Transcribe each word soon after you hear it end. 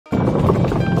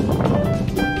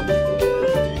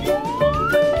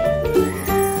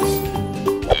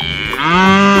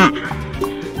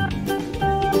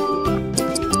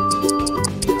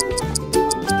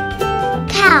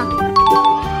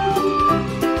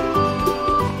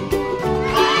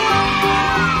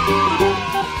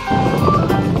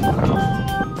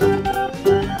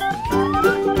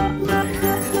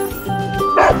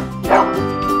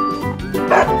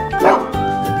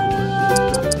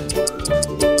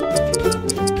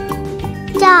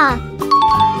Dog.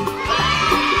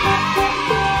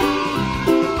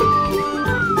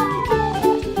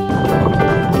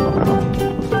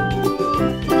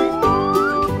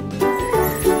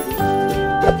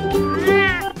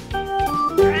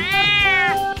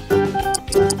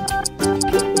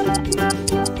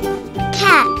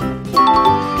 Cat.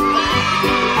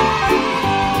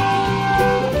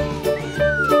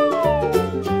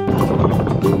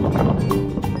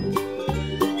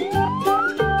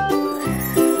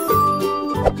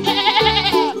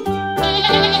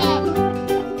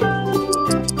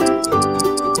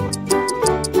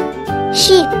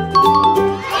 Sheep.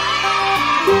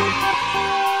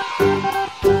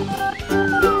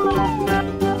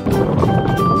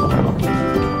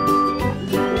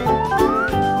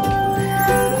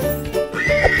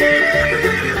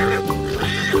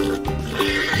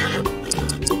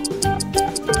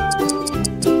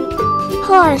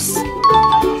 Horse.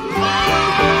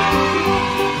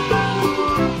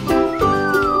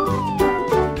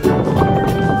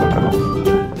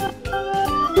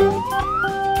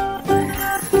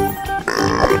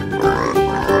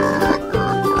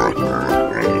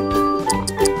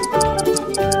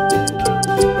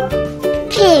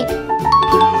 Pig.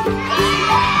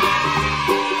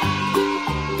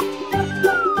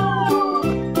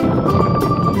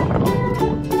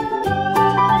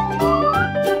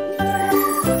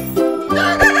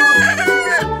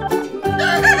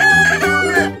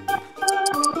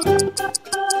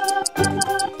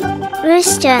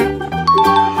 Rooster.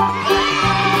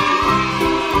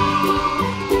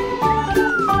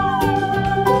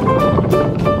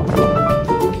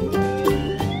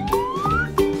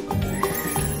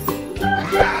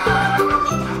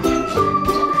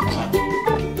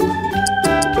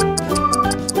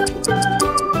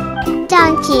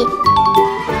 Donkey.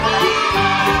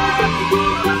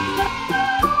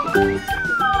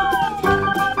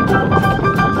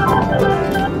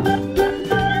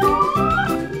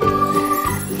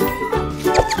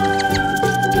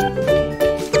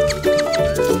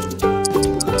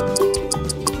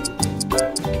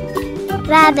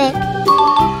 Rabbit.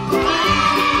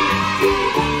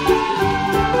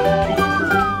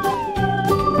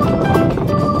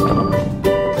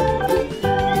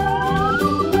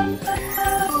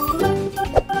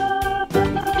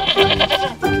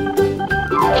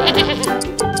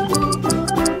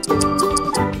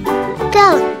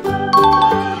 Goat.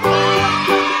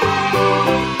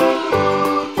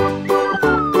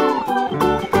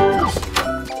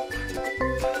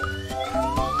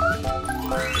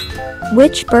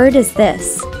 Which bird is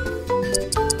this?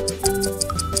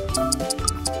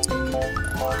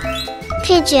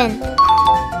 Pigeon.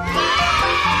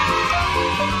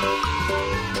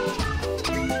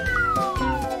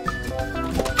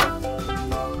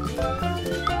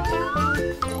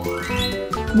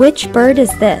 Which bird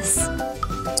is this?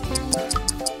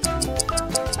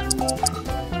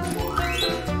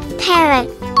 Parrot.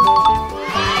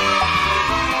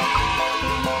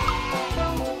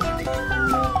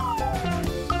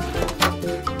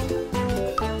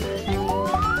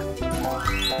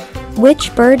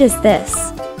 Which bird is this?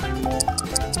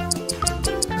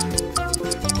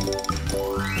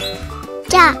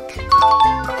 Duck.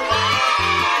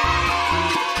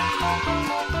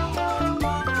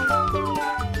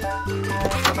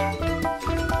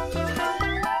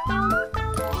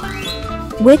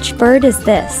 Which bird is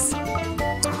this?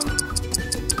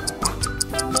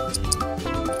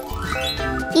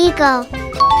 Eagle.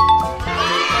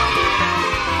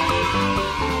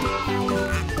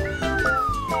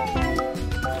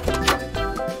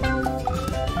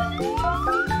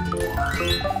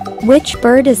 Which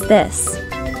bird is this?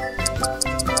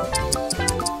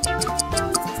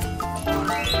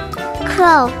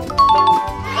 Crow.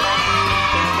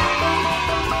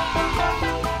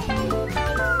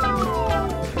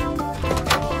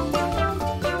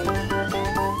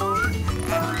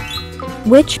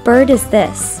 Which bird is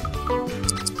this?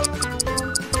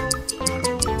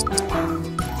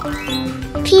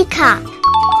 Peacock.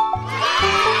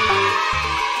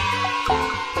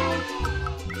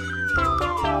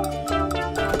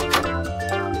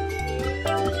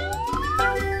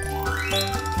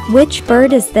 Which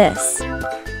bird is this?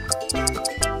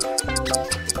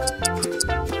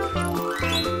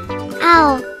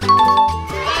 Owl.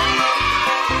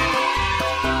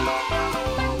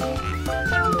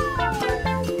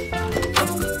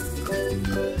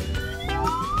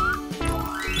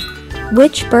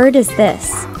 Which bird is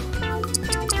this?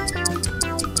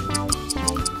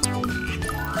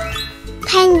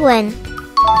 Penguin.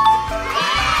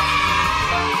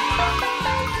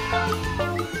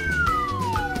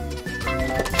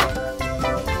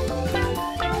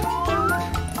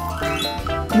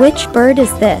 Which bird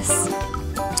is this?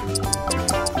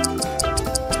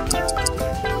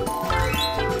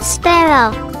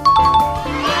 Sparrow.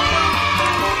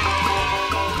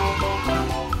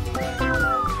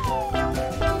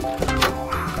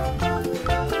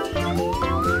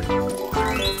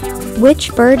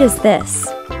 Which bird is this?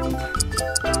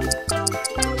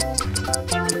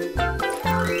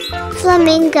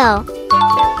 Flamingo.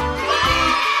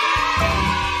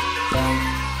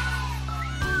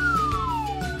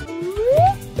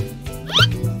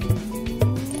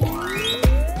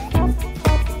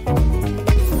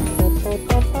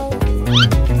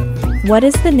 What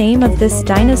is the name of this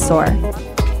dinosaur?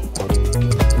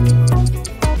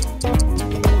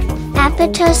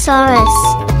 Apatosaurus.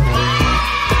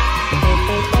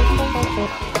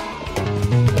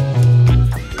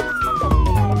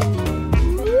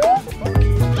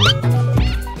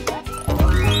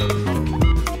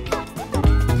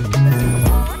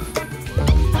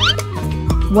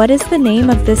 What is the name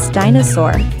of this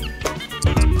dinosaur?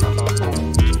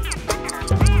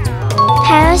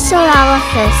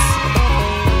 Parasaurolophus.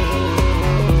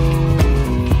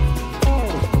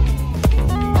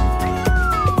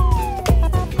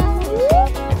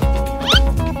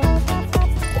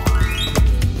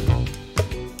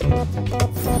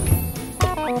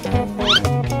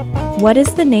 What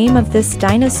is the name of this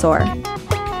dinosaur?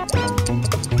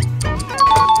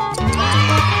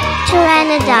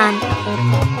 Pteranodon.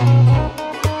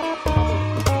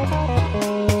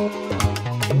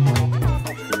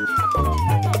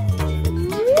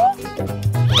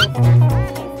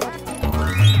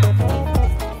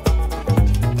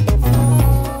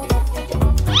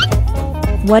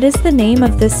 What is the name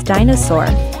of this dinosaur?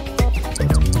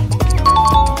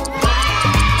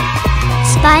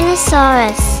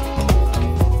 Spinosaurus.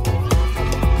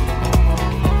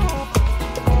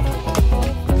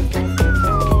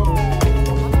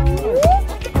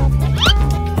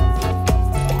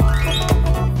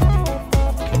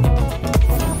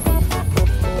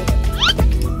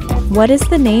 What is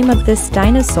the name of this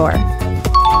dinosaur?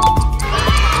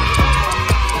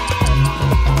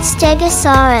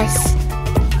 Stegosaurus.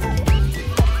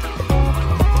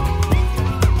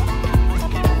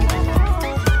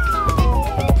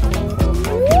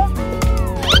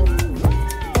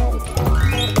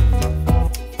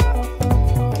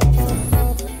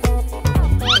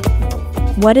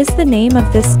 What is the name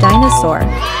of this dinosaur?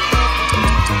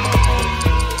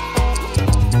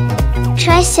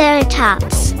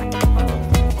 Triceratops.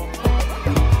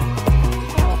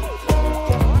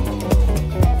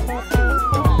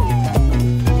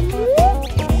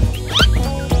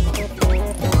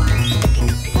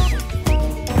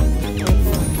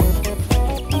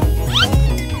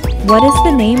 What is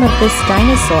the name of this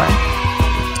dinosaur?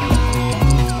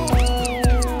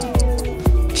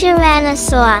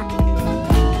 Tyrannosaur.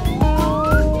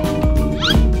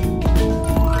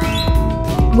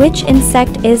 Which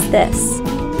insect is this?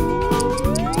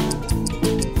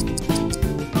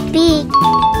 Bee.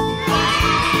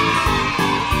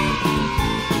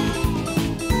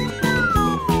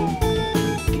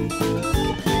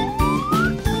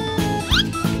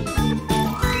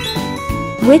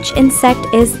 Which insect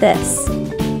is this?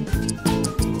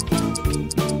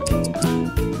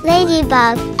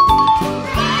 Ladybug.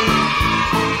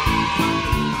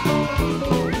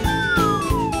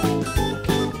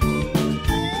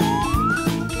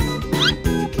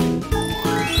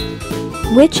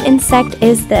 Which insect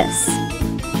is this?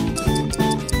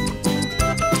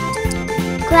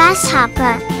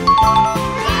 Grasshopper.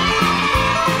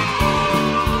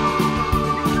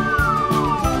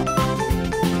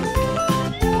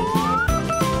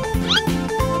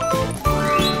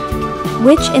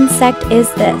 Which insect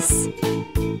is this?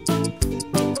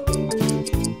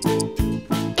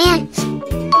 Ant.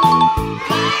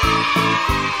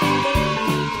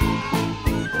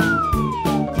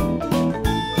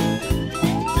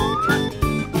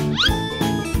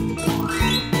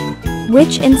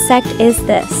 Which insect is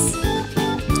this?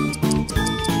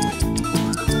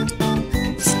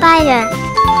 Spider.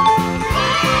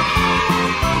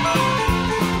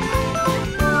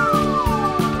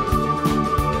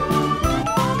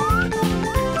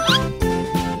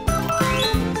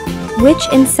 Which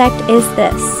insect is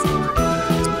this?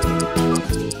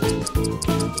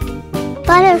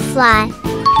 Butterfly.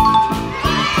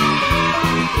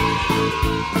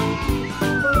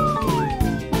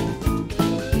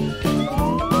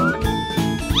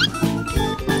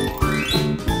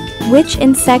 Which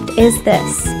insect is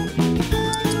this?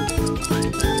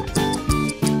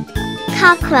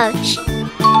 Cockroach.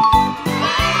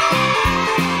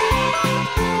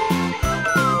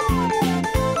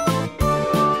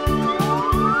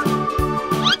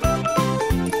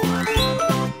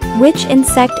 Which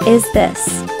insect is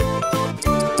this?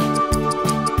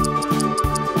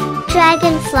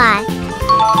 Dragonfly.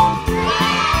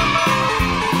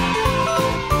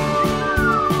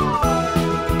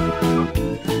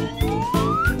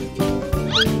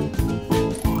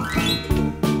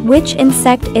 Which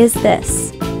insect is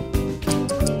this?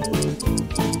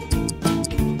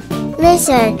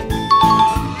 Lizard.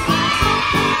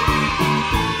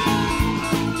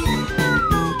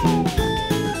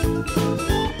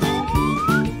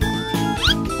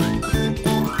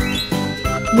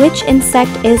 Which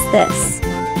insect is this?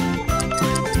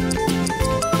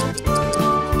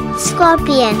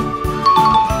 Scorpion.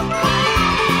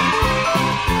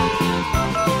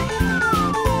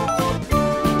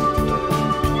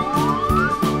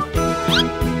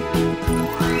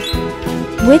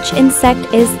 Which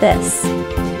insect is this?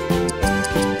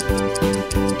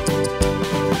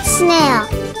 Snail.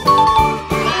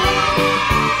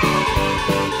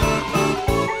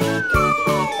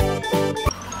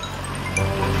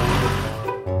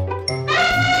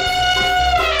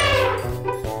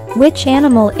 Which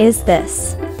animal is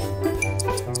this?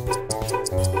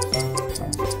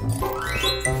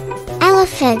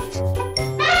 Elephant.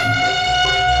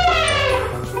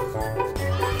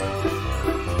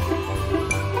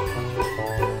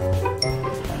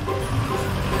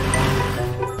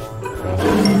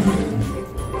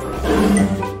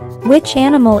 Which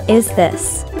animal is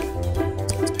this?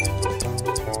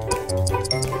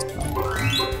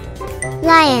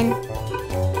 Lion.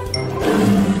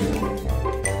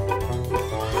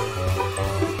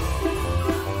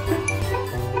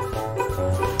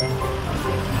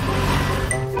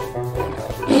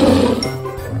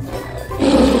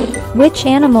 Which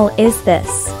animal is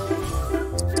this?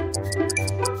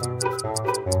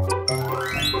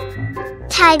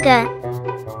 Tiger.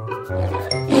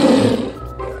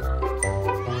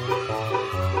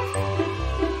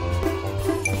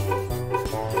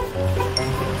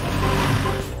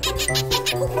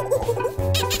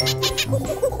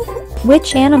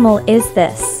 Which animal is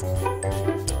this?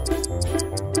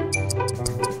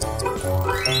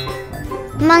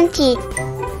 Monkey.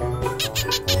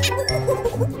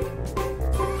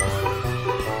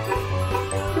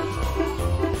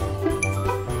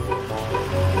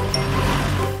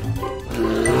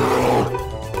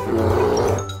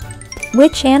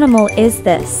 Which animal is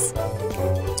this?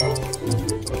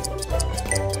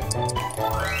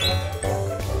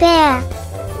 Bear.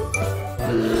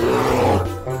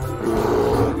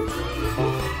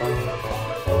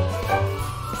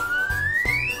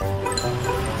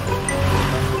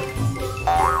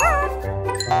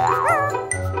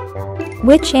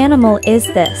 Which animal is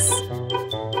this?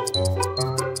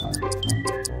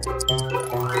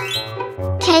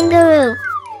 Kangaroo.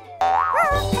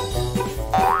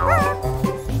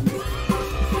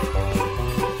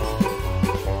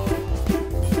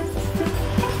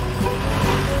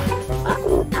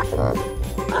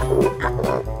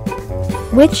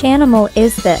 Which animal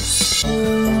is this?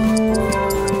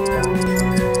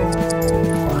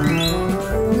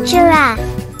 Giraffe.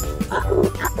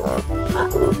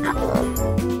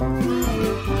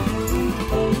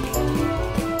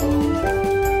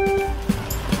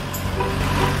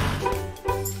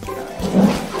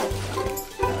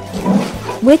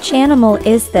 Which animal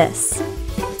is this?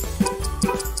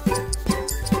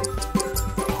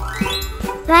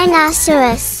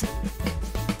 Rhinoceros.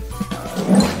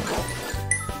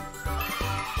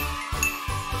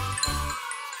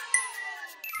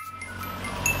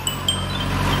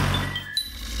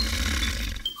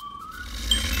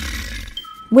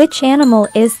 Which animal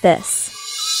is this?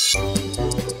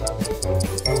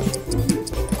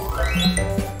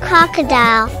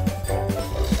 Crocodile.